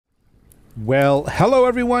Well, hello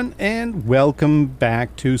everyone, and welcome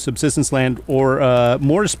back to Subsistence Land, or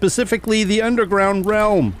more specifically, the Underground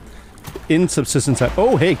Realm in Subsistence Land.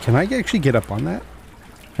 Oh, hey, can I actually get up on that?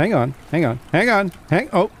 Hang on.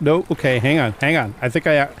 Oh, no, okay, hang on. I think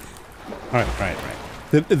I... Alright.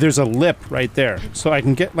 There's a lip right there, so I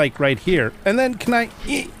can get, like, right here. And then, can I...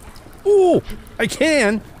 Oh, I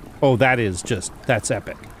can! Oh, that's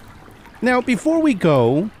epic. Now, before we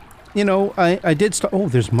go... You know, I did start... Oh,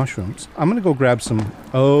 there's mushrooms. I'm gonna go grab some...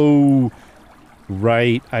 Oh,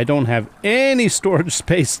 right. I don't have any storage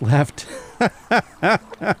space left.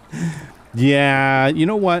 Yeah, you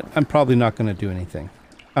know what? I'm probably not gonna do anything.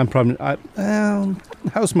 I'm probably... well,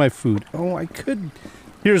 how's my food? Oh, I could...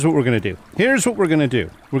 Here's what we're gonna do.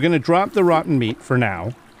 We're gonna drop the rotten meat for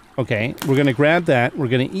now. Okay? We're gonna grab that. We're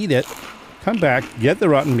gonna eat it. Come back, get the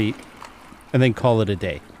rotten meat, and then call it a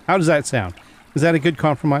day. How does that sound? Is that a good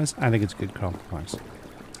compromise? I think it's a good compromise.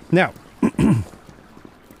 Now,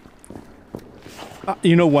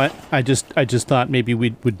 you know what? I just thought maybe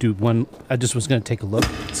we would do one. I just was going to take a look,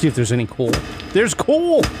 see if there's any coal. There's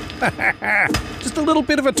coal! Just a little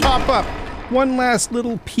bit of a top up. One last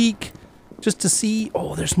little peek, just to see.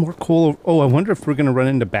 Oh, there's more coal. Oh, I wonder if we're going to run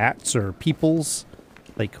into bats or peoples,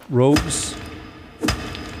 like rogues.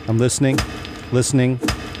 I'm listening.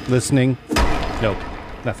 Nope,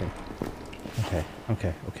 nothing.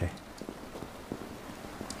 Okay.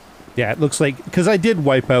 Yeah, it looks like... Because I did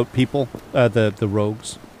wipe out people, the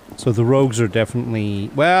rogues. So the rogues are definitely...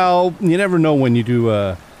 Well, you never know when you do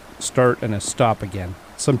a start and a stop again.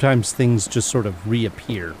 Sometimes things just sort of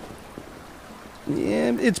reappear.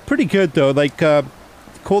 Yeah, it's pretty good, though. Like,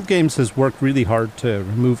 Cold Games has worked really hard to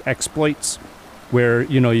remove exploits. Where,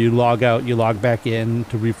 you know, you log out, you log back in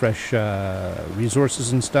to refresh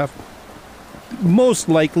resources and stuff. Most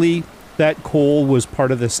likely... That coal was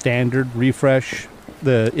part of the standard refresh.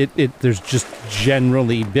 There's just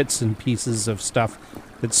generally bits and pieces of stuff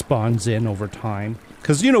that spawns in over time.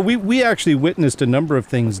 Because, you know, we actually witnessed a number of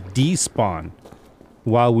things despawn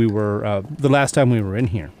while we were, the last time we were in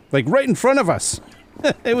here. Like, right in front of us!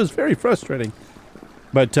 It was very frustrating.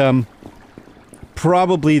 But,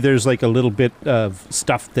 probably there's like a little bit of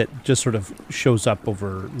stuff that just sort of shows up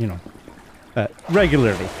over, you know,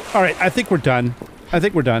 regularly. Alright, I think we're done. I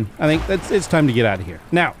think it's time to get out of here.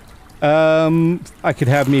 Now, I could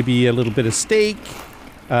have maybe a little bit of steak.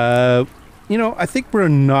 You know, I think we're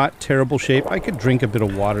in not terrible shape. I could drink a bit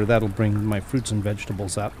of water. That'll bring my fruits and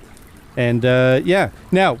vegetables up. And, yeah.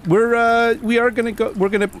 Now, we are gonna go, we're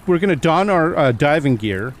gonna don our, diving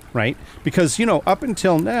gear, right? Because, you know, up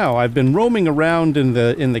until now, I've been roaming around in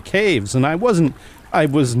the caves, and I was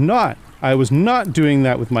not doing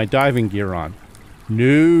that with my diving gear on.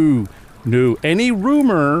 No, any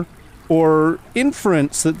rumor or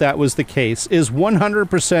inference that was the case is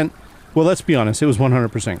 100%, well, let's be honest, it was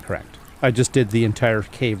 100% correct. I just did the entire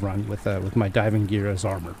cave run with my diving gear as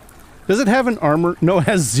armor. Does it have an armor? No, it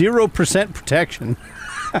has 0% protection.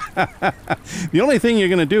 The only thing you're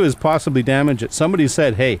going to do is possibly damage it. Somebody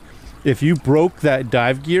said, hey, if you broke that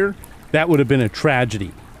dive gear, that would have been a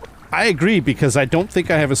tragedy. I agree, because I don't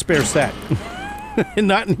think I have a spare set.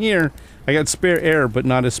 Not in here. I got spare air, but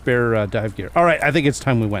not a spare dive gear. All right, I think it's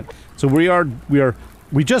time we went. So we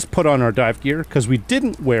just put on our dive gear because we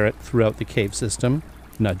didn't wear it throughout the cave system.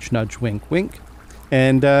 Nudge, nudge, wink, wink.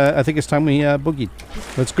 And I think it's time we boogied.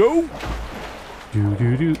 Let's go.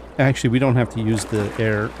 Actually, we don't have to use the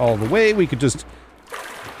air all the way. We could just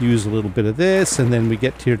use a little bit of this, and then we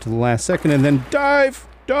get here to the last second, and then dive.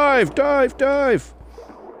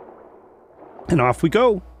 And off we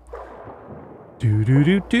go.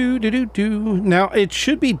 Now, it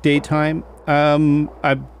should be daytime.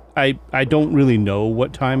 I don't really know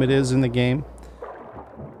what time it is in the game.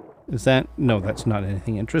 Is that... No, that's not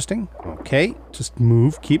anything interesting. Okay, just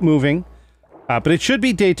keep moving. But it should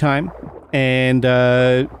be daytime, and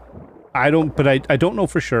I don't know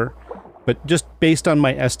for sure. But just based on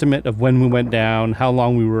my estimate of when we went down, how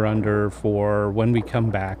long we were under for, when we come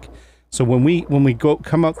back... So when we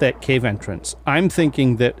come out that cave entrance, I'm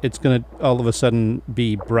thinking that it's gonna all of a sudden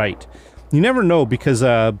be bright. You never know, because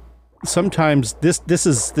sometimes this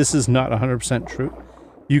is not 100% true.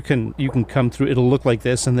 You can come through, it'll look like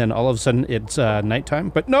this, and then all of a sudden it's nighttime.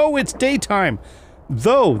 But no, it's daytime.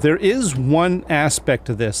 Though there is one aspect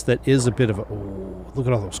of this that is a bit of a... Oh, look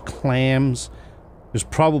at all those clams. There's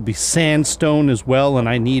probably sandstone as well, and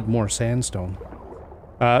I need more sandstone.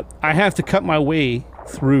 I have to cut my way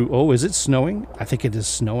through... Oh, is it snowing? I think it is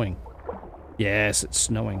snowing. Yes, it's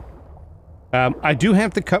snowing. I do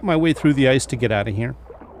have to cut my way through the ice to get out of here.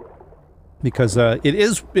 Because it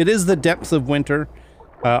is the depth of winter.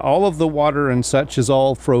 All of the water and such is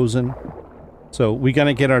all frozen. So we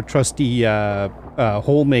gotta get our trusty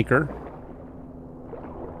hole maker.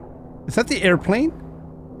 Is that the airplane?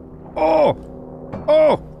 Oh!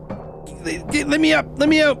 Oh! Let me up! Let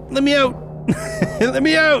me out! Let me out! Let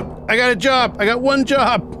me out! I got a job! I got one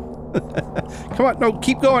job! Come on, no,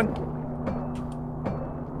 keep going!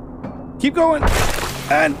 Keep going!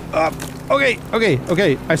 And up! Okay, okay,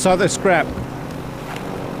 okay, I saw the scrap.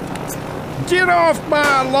 Get off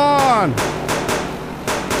my lawn!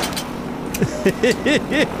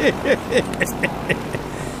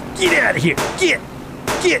 Get out of here! Get!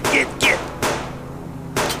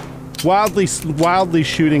 Wildly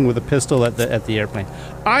shooting with a pistol at the airplane.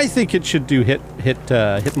 I think it should do hit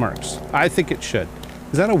marks. I think it should.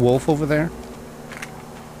 Is that a wolf over there?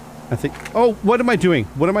 I think. Oh, what am I doing?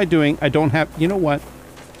 What am I doing? I don't have. You know what?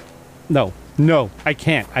 No, no, I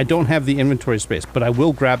can't. I don't have the inventory space, but I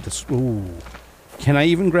will grab this. Ooh, can I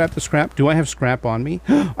even grab the scrap? Do I have scrap on me?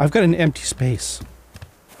 I've got an empty space.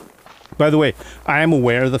 By the way, I am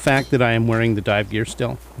aware of the fact that I am wearing the dive gear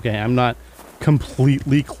still. Okay, I'm not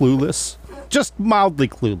completely clueless, just mildly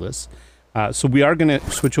clueless. So we are going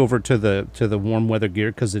to switch over to the warm weather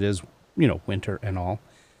gear because it is, you know, winter and all.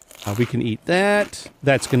 We can eat that.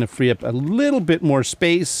 That's going to free up a little bit more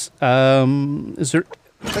space. Is there?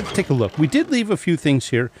 Let's take a look. We did leave a few things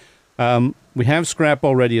here. We have scrap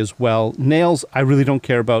already as well. Nails, I really don't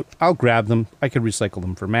care about. I'll grab them. I could recycle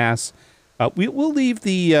them for mass. We'll leave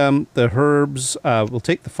the herbs. We'll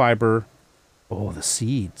take the fiber. Oh, the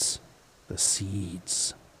seeds. The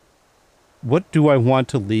seeds. What do I want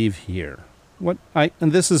to leave here?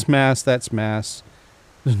 And this is mass, that's mass.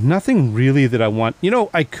 There's nothing really that I want. You know,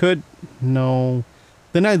 I could... No.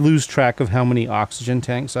 Then I lose track of how many oxygen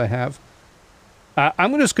tanks I have.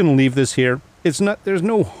 I'm just going to leave this here. It's not... There's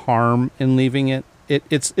no harm in leaving it.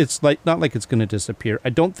 It's like not like it's going to disappear. I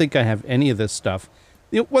don't think I have any of this stuff.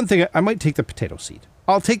 You know, one thing, I might take the potato seed.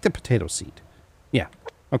 I'll take the potato seed. Yeah.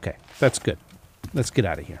 Okay. That's good. Let's get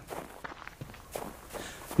out of here.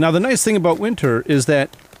 Now, the nice thing about winter is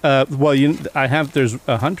that, there's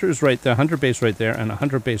a hunter's right there, hunter base right there, and a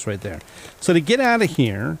hunter base right there. So to get out of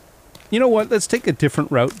here, you know what? Let's take a different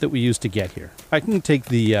route that we used to get here. I can take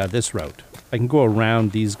this route. I can go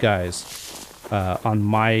around these guys on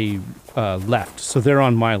my left. So they're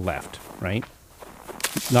on my left, right?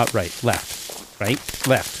 Not right, left, right,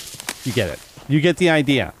 left. You get it. You get the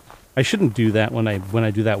idea. I shouldn't do that when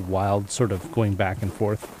I do that wild sort of going back and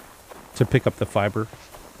forth to pick up the fiber.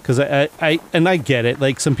 Because I get it.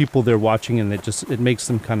 Like some people, they're watching and it makes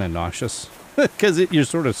them kind of nauseous because you're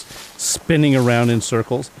sort of spinning around in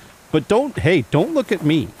circles. But don't look at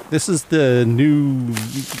me. This is the new.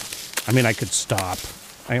 I mean, I could stop.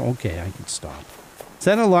 I could stop. Is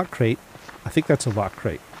that a lock crate? I think that's a lock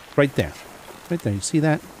crate. Right there. Right there. You see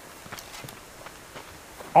that?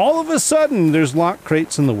 All of a sudden, there's lock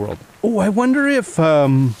crates in the world. Oh, I wonder if.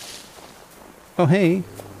 Oh, hey,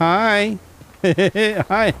 hi.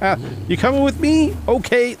 Hi, you coming with me?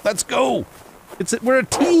 Okay, let's go. We're a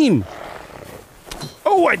team.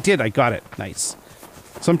 Oh, I got it. Nice.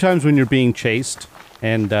 Sometimes when you're being chased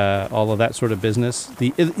and all of that sort of business,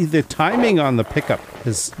 the timing on the pickup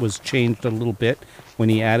was changed a little bit when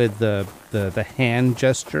he added the hand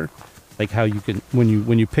gesture, like how you can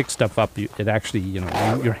when you pick stuff up, it actually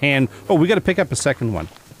your hand. Oh, we got to pick up a second one.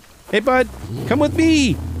 Hey, bud, come with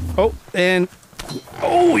me. Oh, and.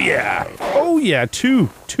 Oh yeah, two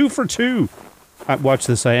for two. Watch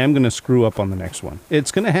this, I am going to screw up on the next one.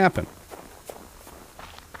 It's going to happen.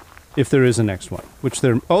 If there is a next one.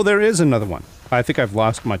 There is another one. I think I've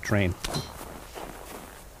lost my train.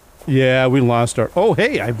 Yeah, we lost our... Oh,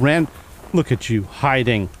 hey, I ran... Look at you,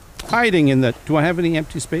 hiding in the... Do I have any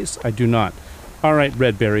empty space? I do not. Alright,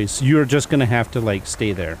 red berries, you're just going to have to, like,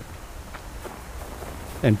 stay there.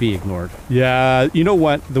 And be ignored. Yeah, you know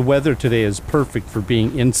what? The weather today is perfect for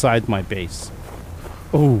being inside my base.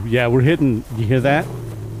 Oh, yeah, we're hitting... You hear that?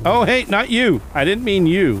 Oh, hey, not you. I didn't mean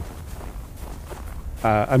you.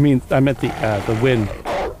 I meant the wind.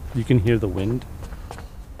 You can hear the wind.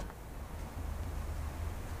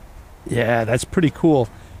 Yeah, that's pretty cool.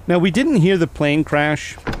 Now, we didn't hear the plane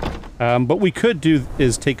crash. But we could do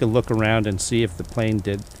is take a look around and see if the plane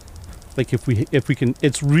did... Like, if we can...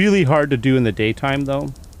 It's really hard to do in the daytime, though.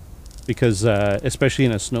 Because, especially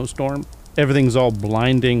in a snowstorm, everything's all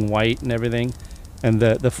blinding white and everything. And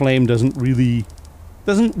the flame doesn't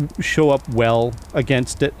show up well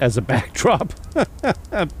against it as a backdrop.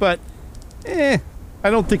 But, I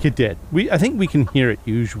don't think it did. I think we can hear it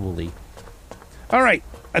usually. Alright,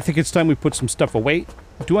 I think it's time we put some stuff away.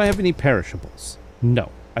 Do I have any perishables?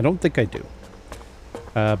 No, I don't think I do.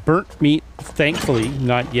 Burnt meat, thankfully,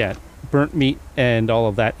 not yet. burnt meat and all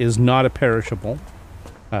of that is not a perishable.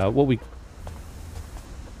 What we...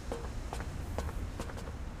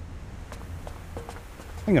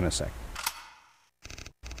 Hang on a sec.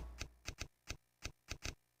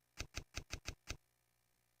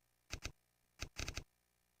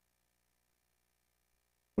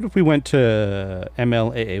 What if we went to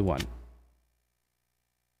MLAA1?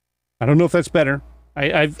 I don't know if that's better.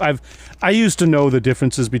 I used to know the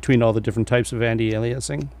differences between all the different types of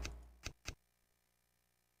anti-aliasing.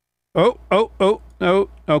 Oh,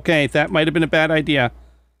 okay, that might have been a bad idea.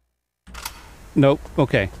 Nope,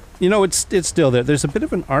 okay. You know, it's still there. There's a bit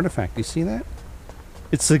of an artifact, you see that?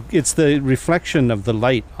 It's the reflection of the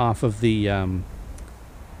light off of the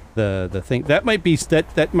thing. That might be,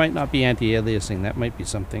 that might not be anti-aliasing, that might be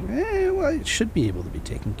something. Well, it should be able to be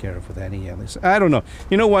taken care of with anti-aliasing. I don't know.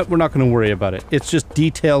 You know what? We're not going to worry about it. It's just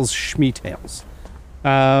details, schmeetails.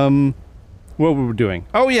 What were we doing?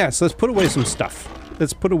 Oh yes, let's put away some stuff.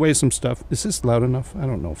 Let's put away some stuff. Is this loud enough? I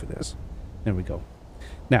don't know if it is. There we go.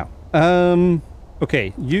 Now,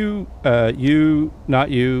 okay, you,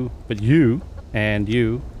 not you, but you, and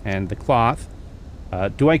the cloth.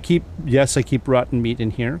 Do I keep... Yes, I keep rotten meat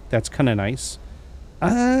in here. That's kind of nice.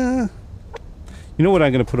 You know what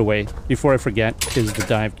I'm going to put away before I forget is the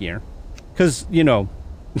dive gear. Because, you know...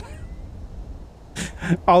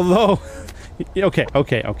 although... Okay.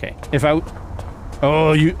 If I...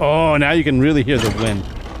 Oh, now you can really hear the wind.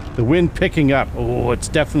 The wind picking up. Oh, it's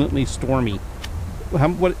definitely stormy.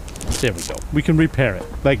 What... There we go. We can repair it.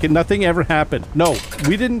 Like, nothing ever happened. No,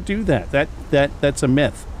 we didn't do that. That's a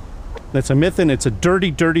myth. That's a myth, and it's a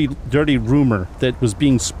dirty rumor that was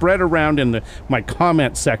being spread around in my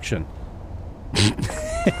comment section.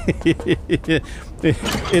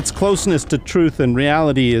 Its closeness to truth and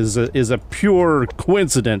reality is a pure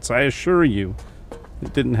coincidence, I assure you.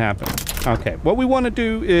 It didn't happen. Okay, what we want to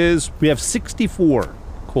do is, we have 64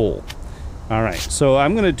 coal. Alright, so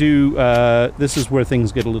I'm going to do, this is where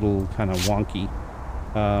things get a little kind of wonky.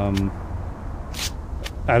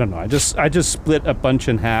 I don't know, I just split a bunch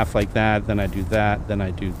in half like that, then I do that, then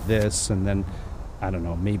I do this, and then, I don't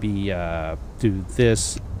know, maybe, do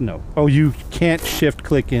this. No. Oh, you can't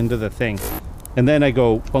shift-click into the thing. And then I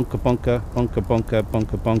go bunka,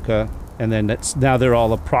 and then now they're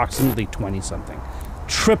all approximately 20-something.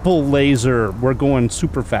 Triple laser, we're going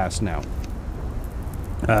super fast now.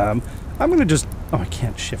 I'm gonna just... Oh, I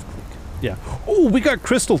can't shift-click. Yeah. Oh, we got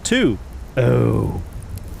crystal too! Oh.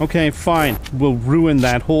 Okay, fine. We'll ruin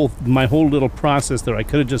that my whole little process there. I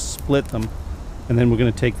could have just split them. And then we're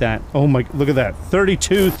gonna take that. Oh my, look at that.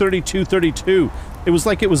 32, 32, 32. It was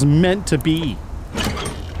like it was meant to be.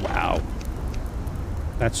 Wow.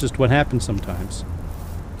 That's just what happens sometimes.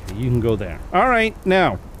 Okay, you can go there. Alright,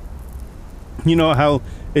 now. You know how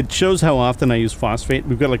it shows how often I use phosphate?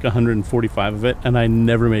 We've got like 145 of it, and I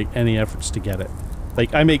never make any efforts to get it.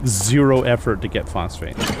 Like, I make zero effort to get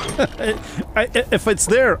phosphate. If it's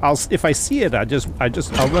there, if I see it,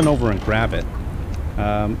 I'll run over and grab it.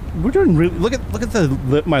 We're doing really... Look at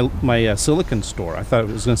my silicon store. I thought it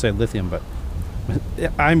was going to say lithium, but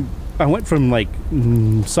I went from like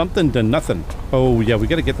something to nothing. Oh yeah, we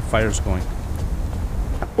got to get the fires going.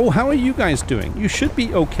 Oh, how are you guys doing? You should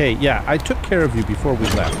be okay. Yeah, I took care of you before we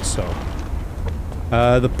left, so...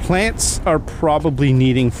 the plants are probably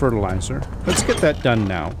needing fertilizer. Let's get that done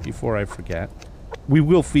now, before I forget. We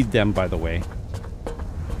will feed them, by the way.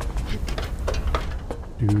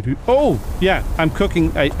 Oh, yeah, I'm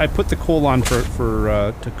cooking. I put the coal on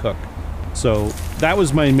to cook. So, that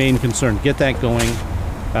was my main concern. Get that going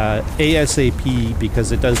ASAP,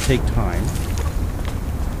 because it does take time.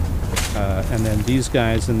 And then these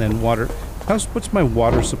guys, and then water. What's my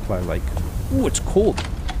water supply like? Ooh, it's cold.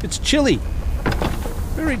 It's chilly.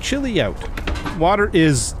 Very chilly out. Water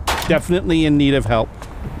is definitely in need of help.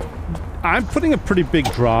 I'm putting a pretty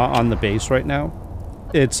big draw on the base right now.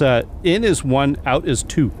 It's in is 1, out is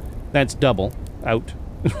 2. That's double out.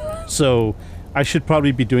 So I should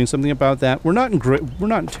probably be doing something about that. We're not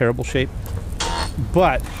in terrible shape,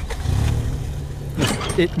 but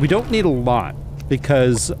we don't need a lot,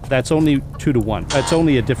 because that's only 2 to 1. That's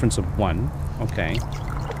only a difference of 1. Okay.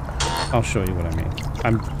 I'll show you what I mean.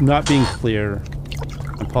 I'm not being clear.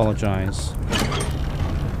 Apologize.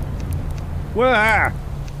 Wah!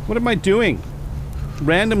 What am I doing?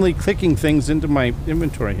 Randomly clicking things into my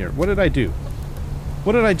inventory here. What did I do?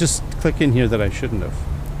 What did I just click in here that I shouldn't have?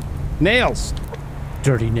 Nails!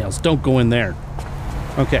 Dirty nails. Don't go in there.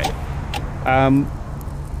 Okay.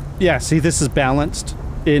 Yeah, see, this is balanced.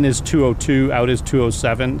 In is 202, out is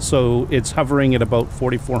 207, so it's hovering at about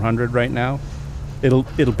 4,400 right now.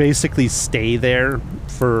 it'll basically stay there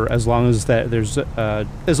for as long as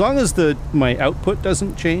as long as my output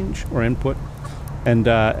doesn't change or input, and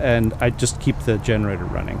I just keep the generator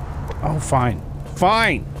running. Oh, fine.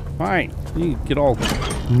 You get all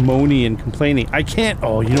moany and complaining. I can't.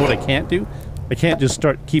 Oh, you know what I can't do? I can't just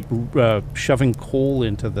keep shoving coal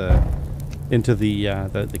into the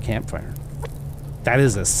campfire. That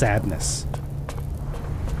is a sadness.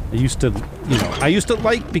 I used to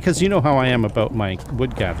like, because you know how I am about my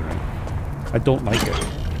wood gathering. I don't like it.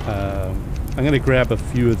 I'm gonna grab a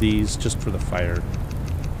few of these just for the fire.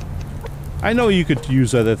 I know you could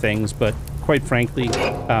use other things, but quite frankly,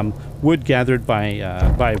 wood gathered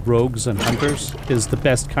by rogues and hunters is the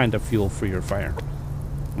best kind of fuel for your fire.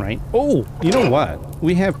 Right? Oh, you know what?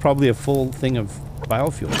 We have probably a full thing of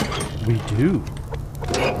biofuel. We do.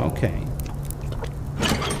 Okay.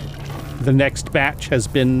 The next batch has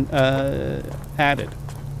been added.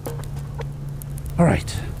 All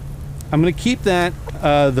right. I'm going to keep that.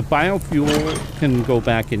 The biofuel can go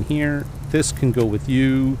back in here. This can go with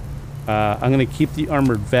you. I'm going to keep the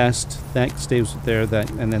armored vest. That stays there.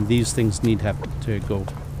 And then these things have to go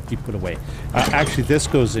be put away. Actually, this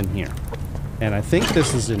goes in here. And I think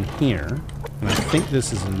this is in here. And I think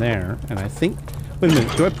this is in there. And I think... Wait a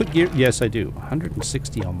minute. Do I put gear? Yes, I do.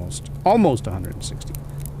 160 almost. Almost 160.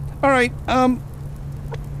 All right.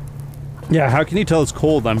 Yeah, how can you tell it's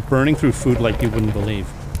cold? I'm burning through food like you wouldn't believe.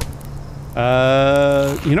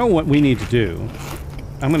 You know what we need to do?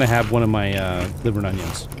 I'm going to have one of my liver and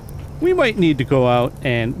onions. We might need to go out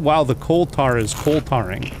and, while the coal tar is coal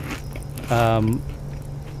tarring, I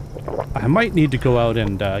might need to go out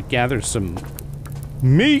and gather some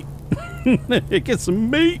meat. Get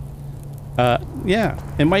some meat. Yeah,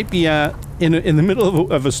 it might be in the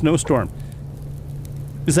middle of a snowstorm.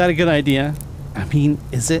 Is that a good idea? I mean,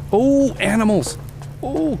 is it? Oh, animals.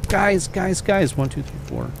 Oh, guys. 1, 2, 3,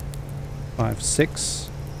 4, 5, 6.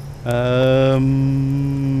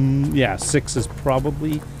 Yeah, 6 is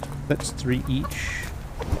probably... That's 3 each.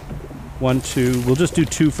 1, 2. We'll just do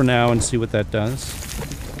 2 for now and see what that does.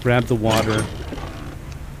 Grab the water.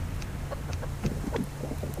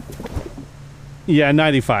 Yeah,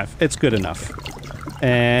 95. It's good enough.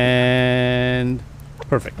 And...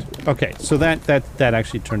 Perfect. Okay, so that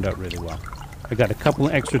actually turned out really well. I got a couple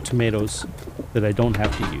of extra tomatoes that I don't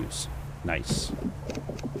have to use. Nice.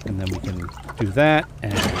 And then we can do that,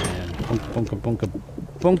 and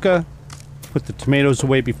bunka. Put the tomatoes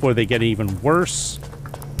away before they get even worse.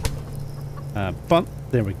 Bump.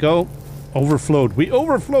 There we go. Overflowed. We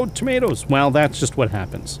overflowed tomatoes. Well, that's just what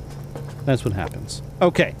happens. That's what happens.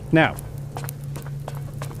 Okay, now.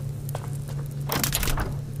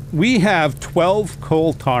 We have 12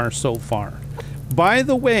 coal tar so far. By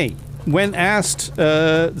the way, when asked,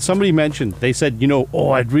 somebody mentioned, they said, you know, oh,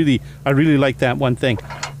 I really like that one thing.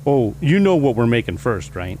 Oh, you know what we're making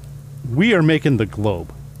first, right? We are making the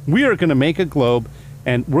globe. We are going to make a globe,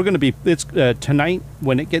 and we're going to be, it's tonight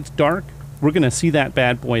when it gets dark, we're going to see that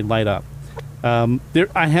bad boy light up.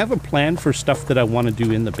 I have a plan for stuff that I want to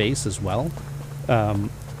do in the base as well.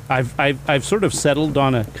 I've sort of settled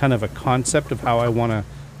on a kind of a concept of how I want to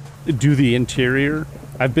do the interior.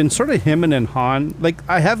 I've been sort of hemming and hawing. Like,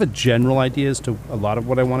 I have a general idea as to a lot of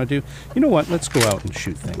what I want to do. You know what? Let's go out and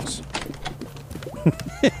shoot things.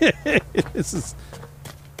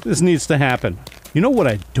 This needs to happen. You know what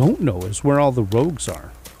I don't know is where all the rogues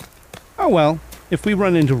are. Oh well, if we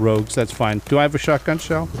run into rogues, that's fine. Do I have a shotgun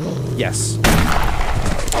shell? Yes.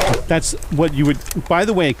 That's what you would... By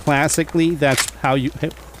the way, classically, that's how you...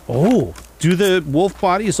 Oh! Do the wolf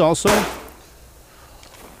bodies also...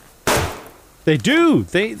 They do!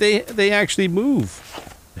 They actually move.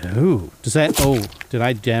 Oh, does that... Oh, did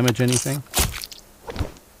I damage anything?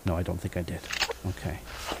 No, I don't think I did. Okay.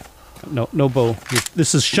 No bow.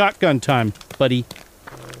 This is shotgun time, buddy.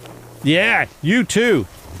 Yeah, you too!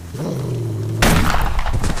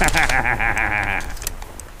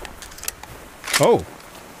 Oh.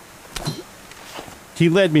 He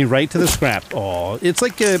led me right to the scrap. Oh, it's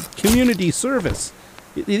like a community service.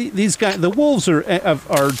 These guys, the wolves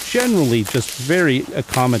are generally just very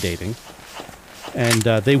accommodating, and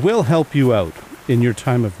they will help you out in your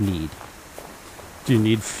time of need. Do you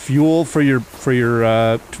need fuel for your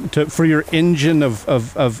engine of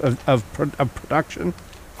production,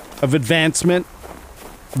 of advancement?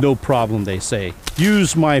 No problem, they say.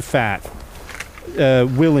 Use my fat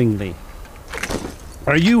willingly.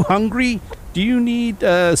 Are you hungry? Do you need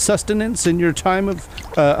sustenance in your time of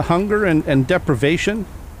hunger and deprivation?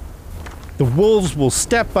 The wolves will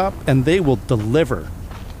step up and they will deliver.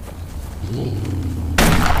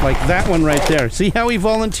 Like that one right there. See how he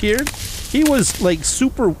volunteered? he was like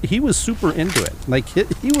super into it. Like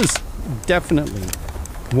he was definitely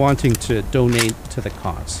wanting to donate to the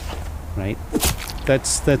cause, right?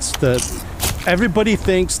 That's the, everybody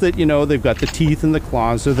thinks that, you know, they've got the teeth and the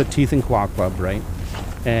claws, or the teeth and claw club, right?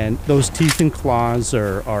 And those teeth and claws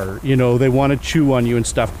are you know, they want to chew on you and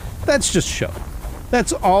stuff. That's just show.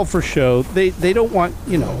 That's all for show. They don't want,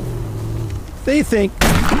 you know, they think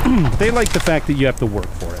they like the fact that you have to work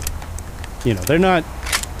for it. You know, they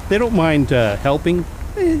don't mind helping.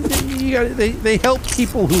 They help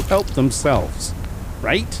people who help themselves,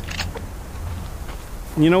 right?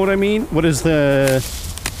 You know what I mean? What is the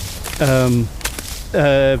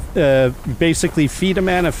basically feed a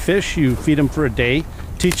man a fish, you feed him for a day.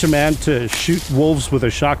 Teach a man to shoot wolves with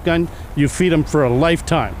a shotgun, you feed him for a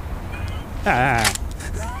lifetime.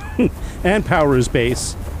 And power his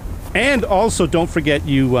base. And also, don't forget,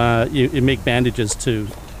 you make bandages to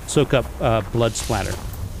soak up blood splatter.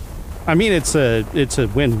 I mean, it's a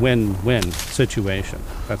win-win-win situation.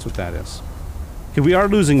 That's what that is. Okay, we are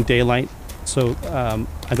losing daylight, so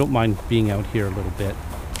I don't mind being out here a little bit.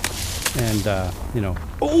 And, you know...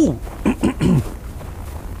 Oh!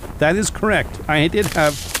 That is correct. I did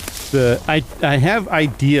have the... I have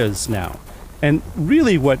ideas now. And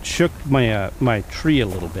really what shook my my tree a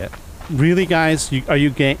little bit. Really, guys? Are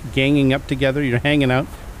you ganging up together? You're hanging out?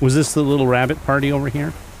 Was this the little rabbit party over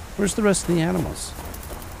here? Where's the rest of the animals?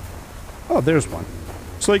 Oh, there's one.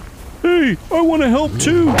 It's like, hey, I want to help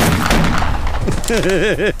too!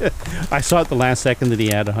 I saw at the last second that he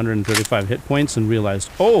had 135 hit points and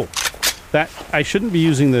realized, oh, that I shouldn't be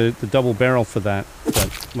using the double barrel for that,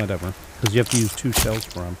 but whatever. Because you have to use 2 shells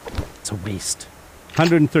for him. It's a waste.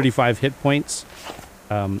 135 hit points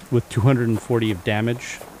with 240 of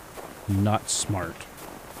damage. Not smart.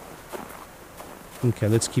 Okay,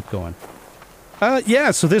 let's keep going.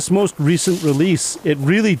 Yeah, so this most recent release, it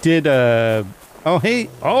really did, oh, hey,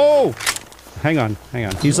 oh! Hang on.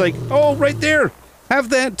 He's like, oh, right there! Have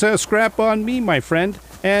that scrap on me, my friend,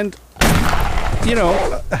 and, you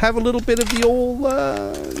know, have a little bit of the old,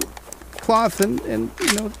 cloth, and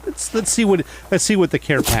you know, let's see what the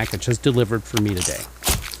care package has delivered for me today.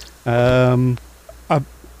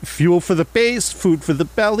 Fuel for the base, food for the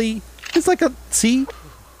belly. It's like a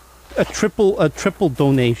triple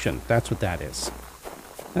donation. That's what that is.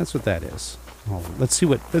 That's what that is. Oh, let's see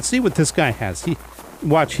what this guy has.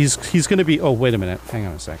 Watch, he's gonna be, oh, wait a minute. Hang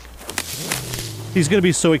on a sec. He's gonna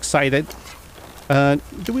be so excited.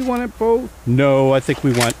 Do we want it both? No, I think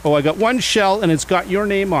we want, oh, I got 1 shell and it's got your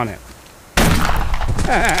name on it.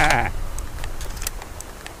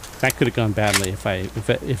 That could have gone badly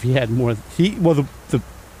if he had more.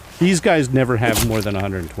 These guys never have more than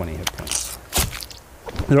 120 hit points.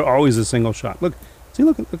 They're always a single shot. Look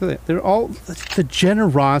at that. They're all the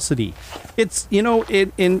generosity. It's, you know,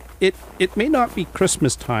 it may not be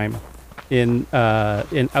Christmas time in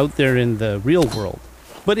out there in the real world,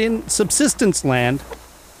 but in subsistence land,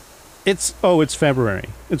 it's February.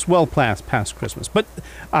 It's well past Christmas. But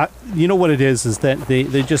you know what it is that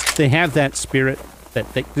they have that spirit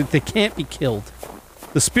that they can't be killed.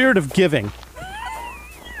 The spirit of giving.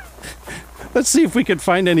 Let's see if we can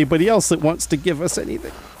find anybody else that wants to give us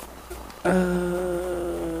anything.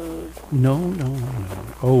 No.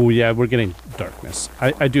 Oh, yeah, we're getting darkness.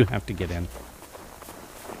 I do have to get in.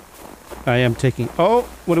 I am taking... Oh,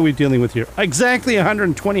 what are we dealing with here? Exactly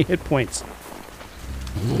 120 hit points.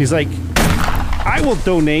 He's like, I will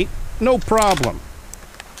donate. No problem.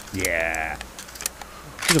 Yeah.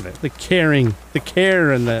 Look at it. The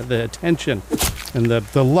care and the attention and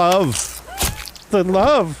the love. The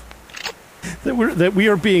love that we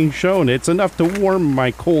are being shown. It's enough to warm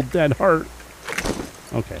my cold, dead heart.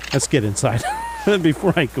 Okay, let's get inside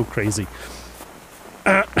before I go crazy.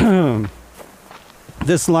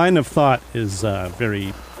 This line of thought is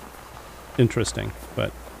very interesting,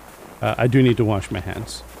 but I do need to wash my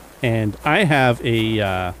hands. And I have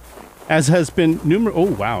a, as has been numerous...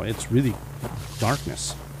 Oh, wow, it's really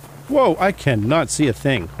darkness. Whoa, I cannot see a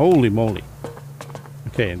thing. Holy moly.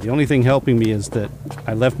 Okay, the only thing helping me is that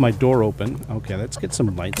I left my door open. Okay, let's get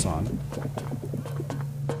some lights on.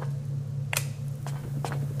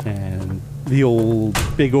 And the old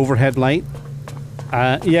big overhead light.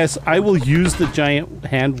 Yes, I will use the giant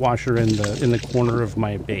hand washer in the corner of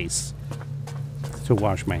my base to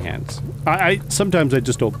wash my hands. Sometimes I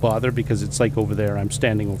just don't bother because it's like over there. I'm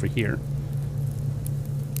standing over here.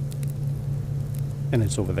 And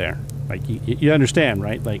it's over there. Like, you understand,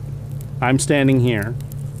 right? Like, I'm standing here.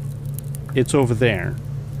 It's over there.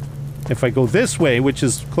 If I go this way, which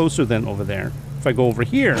is closer than over there, if I go over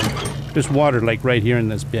here, there's water like right here in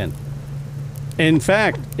this bin. In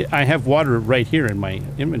fact, I have water right here in my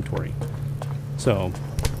inventory. So,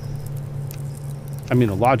 I mean,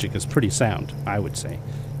 the logic is pretty sound, I would say.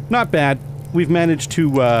 Not bad. We've managed to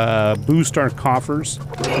boost our coffers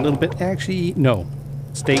a little bit. Actually, no.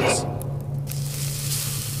 Steaks.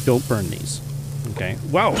 Don't burn these. Okay.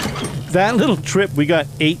 Wow. That little trip, we got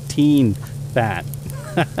 18 fat.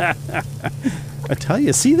 I tell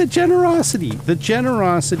you, see the generosity. The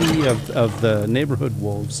generosity of the neighborhood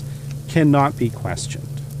wolves cannot be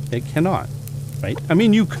questioned. It cannot. Right? I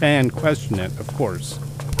mean, you can question it, of course.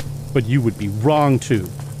 But you would be wrong, too.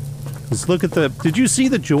 Just look at the... Did you see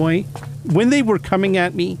the joy? When they were coming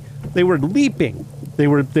at me, they were leaping. They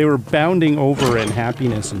were bounding over in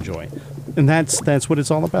happiness and joy. And that's what it's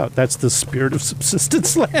all about. That's the spirit of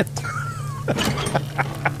Subsistence Land.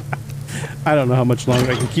 I don't know how much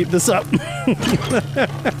longer I can keep this up.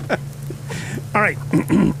 All right.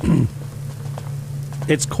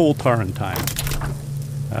 It's coal tarring time.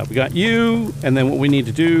 We got you, and then what we need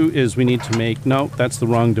to do is we need to make... No, that's the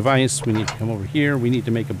wrong device. We need to come over here. We need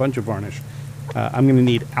to make a bunch of varnish. I'm going to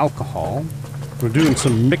need alcohol. We're doing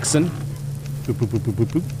some mixing. Boop, boop, boop, boop,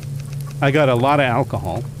 boop, boop. I got a lot of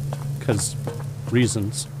alcohol, because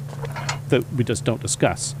reasons that we just don't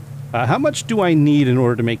discuss. How much do I need in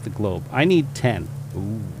order to make the globe? I need 10.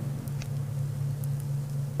 Ooh.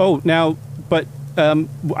 Oh, now, but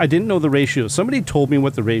I didn't know the ratios. Somebody told me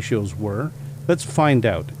what the ratios were. Let's find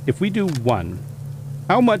out. If we do 1,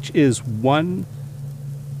 how much is 1?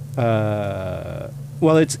 Well,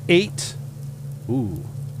 it's 8. Ooh.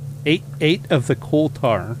 8 of the coal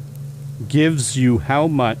tar gives you how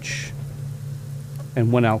much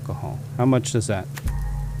and 1 alcohol. How much does that?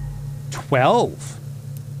 12.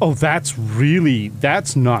 Oh, that's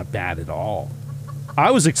not bad at all.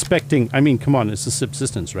 I was expecting, I mean, come on, it's a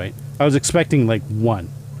subsistence, right? I was expecting like 1.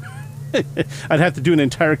 I'd have to do an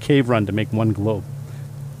entire cave run to make 1 globe.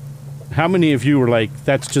 How many of you were like,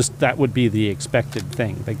 that would be the expected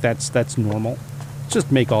thing? Like, that's normal.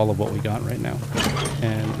 Just make all of what we got right now.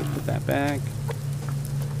 And we'll put that back.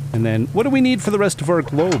 And then, what do we need for the rest of our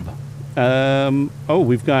globe? Oh,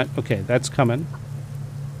 we've got, okay, that's coming.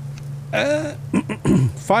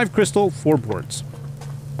 5 crystal, 4 boards.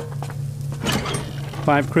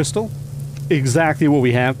 5 crystal. Exactly what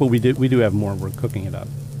we have, but we do have more. We're cooking it up.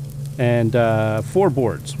 And 4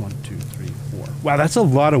 boards. 1, 2, 3, 4. Wow, that's a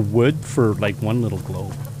lot of wood for like 1 little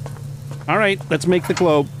globe. All right, let's make the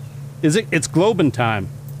globe. It's globing time.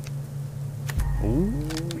 Oh,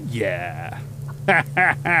 yeah.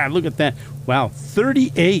 Look at that. Wow,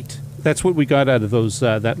 38. That's what we got out of those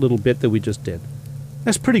that little bit that we just did.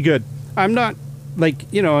 That's pretty good. I'm not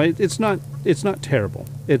like, you know, it's not terrible.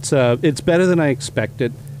 It's better than I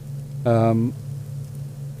expected.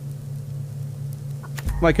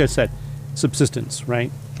 Like I said, subsistence,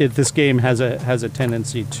 right? This game has a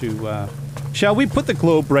tendency to. Shall we put the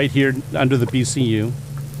globe right here under the BCU?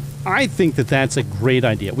 I think that's a great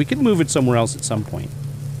idea. We can move it somewhere else at some point,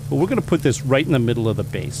 but we're going to put this right in the middle of the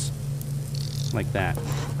base, like that.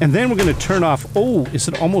 And then we're going to turn off. Oh, is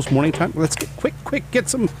it almost morning time? Let's get quick, get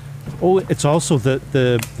some. Oh, it's also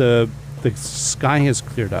the sky has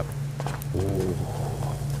cleared up. Oh.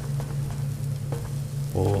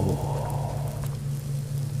 Oh.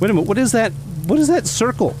 Wait a minute. What is that? What is that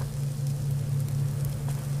circle?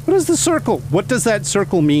 What is the circle? What does that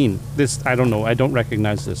circle mean? This, I don't know. I don't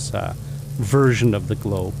recognize this version of the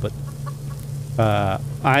globe, but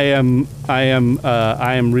I am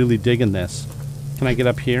really digging this. Can I get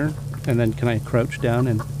up here? And then can I crouch down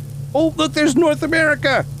and... Oh, look, there's North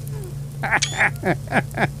America!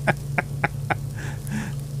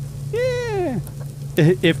 Yeah!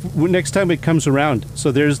 If next time it comes around,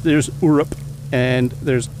 so there's Europe, and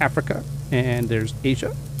there's Africa, and there's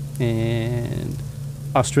Asia, and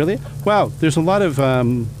Australia. Wow, there's a lot of,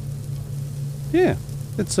 yeah,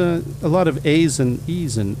 it's a lot of A's and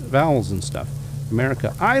E's and vowels and stuff.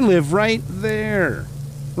 America. I live right there.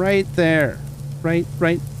 Right there. Right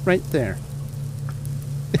there.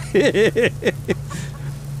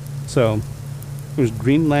 So, there's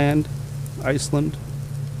Greenland, Iceland.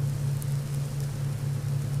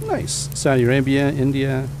 Nice. Saudi Arabia,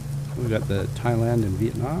 India. We've got the Thailand and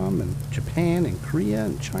Vietnam and Japan and Korea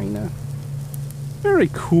and China. Very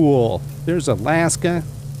cool. There's Alaska,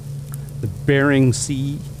 the Bering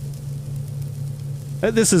Sea.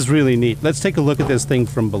 This is really neat. Let's take a look at this thing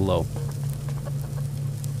from below.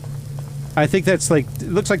 I think that's like, it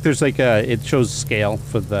looks like there's like a, it shows scale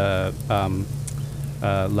for the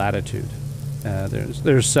latitude.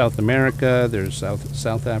 There's South America, there's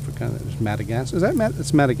South Africa, there's Madagascar. Is that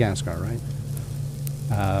it's Madagascar, right?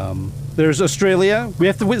 There's Australia. We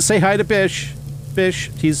have to say hi to Bish. Bish,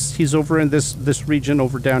 he's over in this region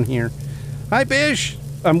over down here. Hi, Bish.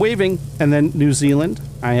 I'm waving, and then New Zealand.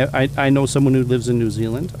 I know someone who lives in New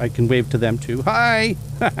Zealand. I can wave to them too. Hi.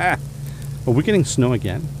 Oh, we're getting snow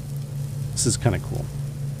again. This is kind of cool.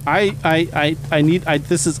 I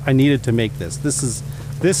needed to make this.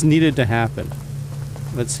 This needed to happen.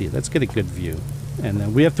 Let's see. Let's get a good view, and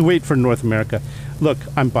then we have to wait for North America. Look,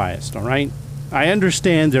 I'm biased. All right. I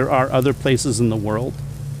understand there are other places in the world,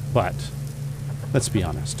 but let's be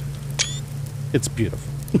honest. It's beautiful.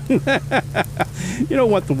 You know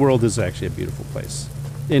what? The world is actually a beautiful place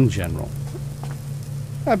in general.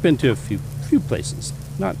 I've been to a few places.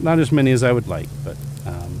 Not as many as I would like, but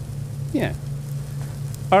yeah.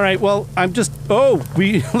 All right, well, I'm just... Oh,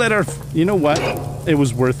 we let our... You know what? It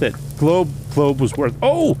was worth it. Globe was worth...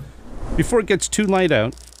 Oh! Before it gets too light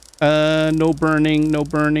out. No burning, no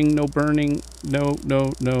burning, no burning. No.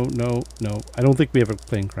 I don't think we have a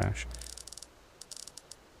plane crash.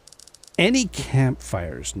 Any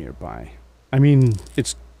campfires nearby? I mean,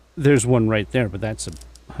 there's one right there, but that's a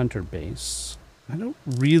hunter base. I don't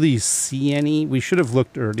really see any. We should have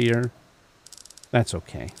looked earlier. That's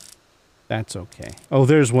okay. That's okay. Oh,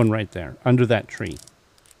 there's one right there, under that tree.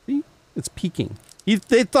 See? It's peeking.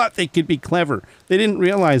 They thought they could be clever. They didn't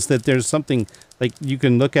realize that there's something, like, you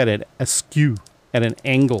can look at it askew, at an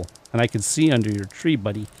angle, and I can see under your tree,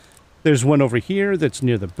 buddy. There's one over here that's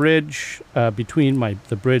near the bridge, between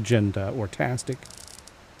the bridge and Ortastic.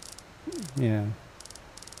 Yeah.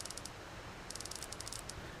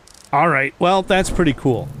 All right. Well, that's pretty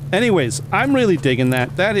cool. Anyways, I'm really digging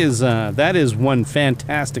that. That is one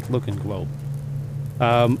fantastic looking globe.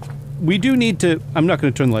 We do need to... I'm not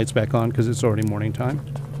going to turn the lights back on because it's already morning time.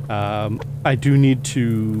 I do need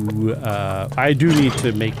to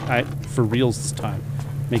make, for reals this time,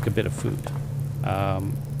 make a bit of food.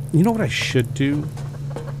 You know what I should do?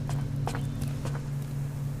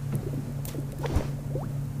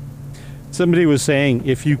 Somebody was saying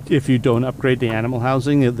if you don't upgrade the animal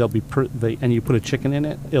housing, they'll be and you put a chicken in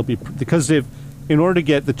it, it'll be because in order to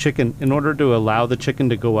get the chicken, in order to allow the chicken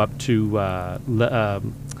to go up to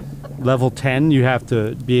level 10, you have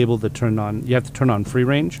to be able to turn on free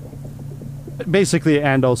range, basically,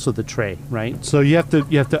 and also the tray, right? So you have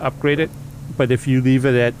to upgrade it. But if you leave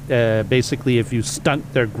it at, basically, if you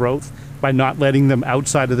stunt their growth by not letting them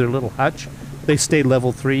outside of their little hutch, they stay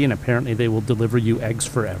level 3, and apparently they will deliver you eggs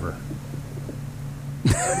forever.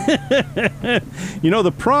 You know,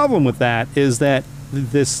 the problem with that is that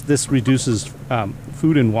this reduces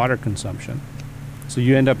food and water consumption. So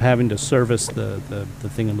you end up having to service the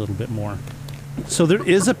thing a little bit more. So there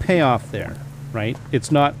is a payoff there, right?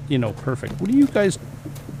 It's not, you know, perfect. What are you guys...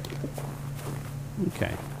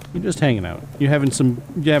 Okay. You're just hanging out. You having some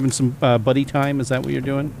buddy time? Is that what you're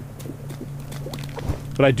doing?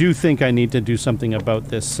 But I do think I need to do something about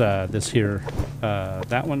this here.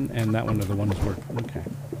 That one and that one are the ones we're... Okay.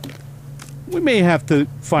 We may have to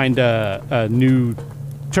find a new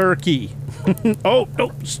turkey. Oh,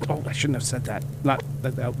 no. Oh, I shouldn't have said that. Not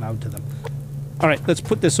out loud to them. All right, let's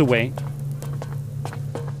put this away.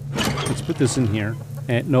 Let's put this in here.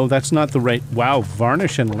 And no, that's not the right... Wow,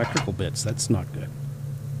 varnish and electrical bits. That's not good.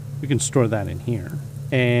 We can store that in here.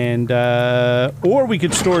 And, or we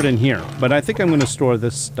could store it in here. But I think I'm going to store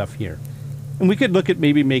this stuff here. And we could look at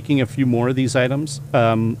maybe making a few more of these items.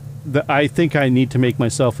 I think I need to make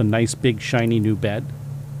myself a nice, big, shiny new bed.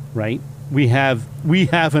 Right? We have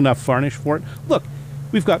enough varnish for it. Look,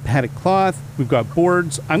 we've got padded cloth. We've got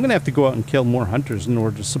boards. I'm going to have to go out and kill more hunters in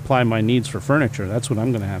order to supply my needs for furniture. That's what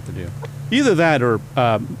I'm going to have to do. Either that or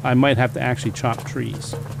I might have to actually chop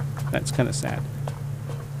trees. That's kind of sad.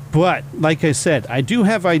 But, like I said, I do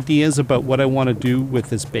have ideas about what I want to do with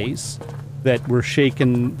this base that we're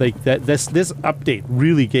shaking. Like that, this update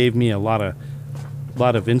really gave me a lot of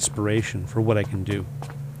inspiration for what I can do.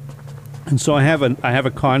 And so I have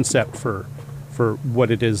a concept for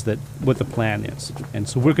what it is what the plan is. And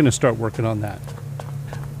so we're going to start working on that.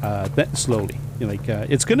 That slowly. Like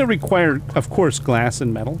it's going to require, of course, glass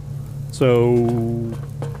and metal. So,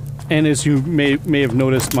 and as you may have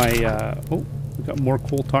noticed, my we got more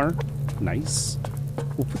coal tar. Nice.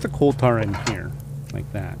 We'll put the coal tar in here,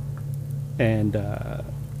 like that. And,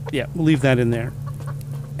 yeah, we'll leave that in there.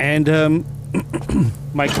 And,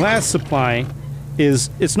 my glass supply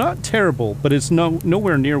it's not terrible, but it's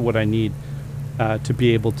nowhere near what I need, to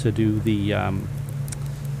be able to do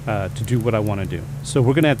to do what I want to do. So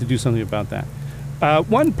we're going to have to do something about that.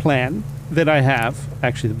 One plan that I have,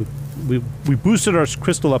 actually, we boosted our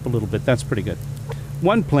crystal up a little bit. That's pretty good.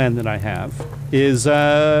 One plan that I have is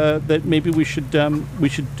that maybe we should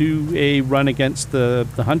do a run against the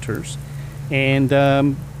hunters and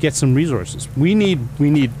get some resources. We need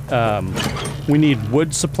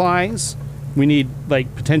wood supplies. We need,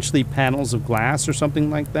 like, potentially panels of glass or something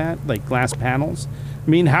like that, like glass panels. I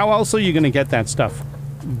mean, how else are you going to get that stuff?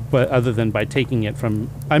 But other than by taking it from,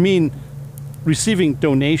 I mean, receiving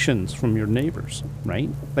donations from your neighbors, right?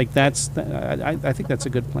 Like, that's, I think that's a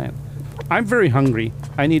good plan. I'm very hungry.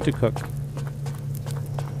 I need to cook.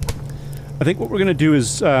 I think what we're going to do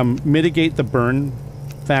is mitigate the burn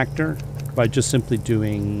factor by just simply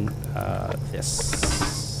doing this.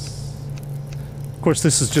 Of course,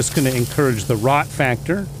 this is just going to encourage the rot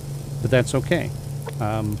factor, but that's okay.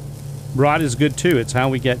 Rot is good too. It's how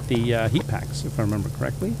we get the heat packs, if I remember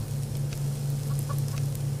correctly.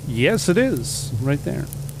 Yes, it is. Right there.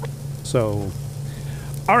 So,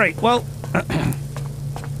 all right, well,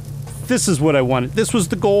 this is what I wanted. This was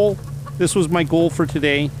the goal. This was my goal for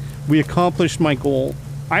today. We accomplished my goal.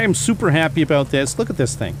 I am super happy about this. Look at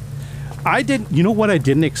this thing. You know what I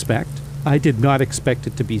didn't expect? I did not expect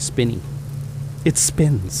it to be spinny. It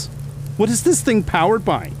spins. What is this thing powered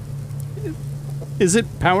by? Is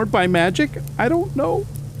it powered by magic? I don't know.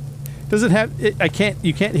 Does it have...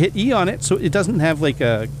 you can't hit E on it, so it doesn't have like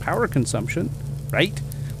a power consumption, right?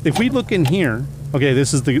 If we look in here... Okay,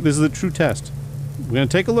 this is the true test. We're going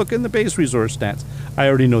to take a look in the base resource stats. I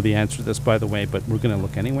already know the answer to this, by the way, but we're going to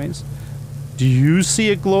look anyways. Do you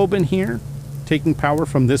see a globe in here taking power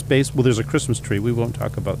from this base? Well, there's a Christmas tree. We won't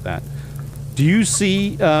talk about that. Do you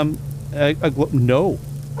see a globe? No.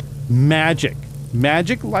 Magic.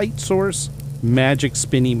 Magic light source. Magic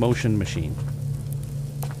spinny motion machine.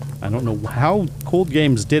 I don't know how Cold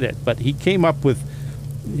Games did it, but he came up with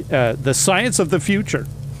the science of the future.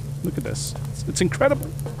 Look at this. It's incredible.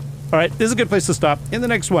 All right, this is a good place to stop. In the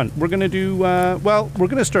next one, we're going to do, well, we're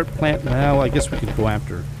going to start well, I guess we could go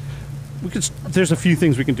after... there's a few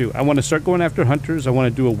things we can do. I want to start going after hunters. I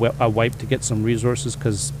want to do a wipe to get some resources,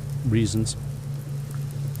 because reasons.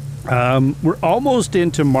 We're almost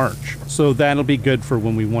into March, so that'll be good for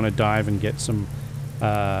when we want to dive and get some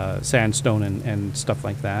sandstone and stuff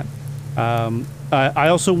like that. I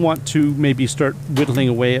also want to maybe start whittling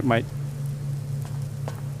away at my...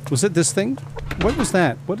 Was it this thing? What was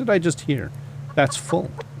that? What did I just hear? That's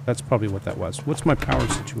full. That's probably what that was. What's my power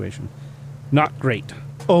situation? Not great.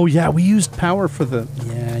 Oh, yeah, we used power for the...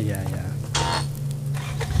 Yeah.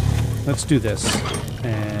 Let's do this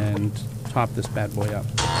and top this bad boy up.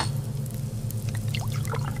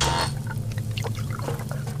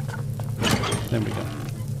 There we go.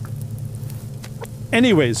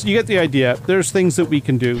 Anyways, you get the idea. There's things that we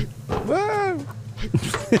can do. Whoa!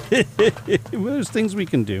 There's things we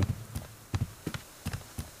can do.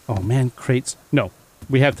 Oh, man, crates. No,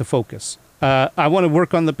 we have to focus. I want to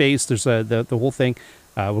work on the base. There's the whole thing.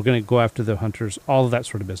 We're going to go after the hunters. All of that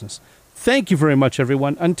sort of business. Thank you very much,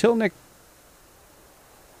 everyone. Until next...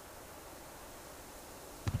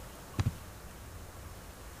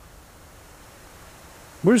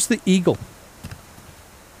 Where's the eagle?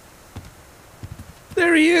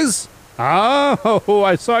 There he is! Oh,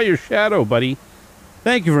 I saw your shadow, buddy.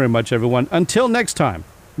 Thank you very much, everyone. Until next time,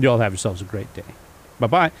 you all have yourselves a great day.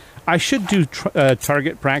 Bye-bye. I should do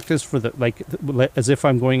target practice for the, like, as if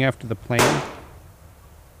I'm going after the plane.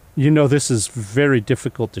 You know, this is very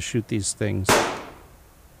difficult to shoot these things.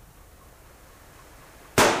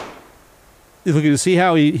 Look, you see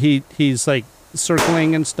how he's like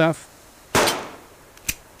circling and stuff?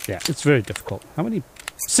 Yeah, it's very difficult. How many?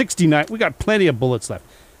 69. We got plenty of bullets left.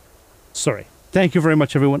 Sorry. Thank you very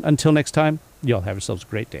much, everyone. Until next time, you all have yourselves a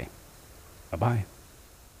great day. Bye-bye.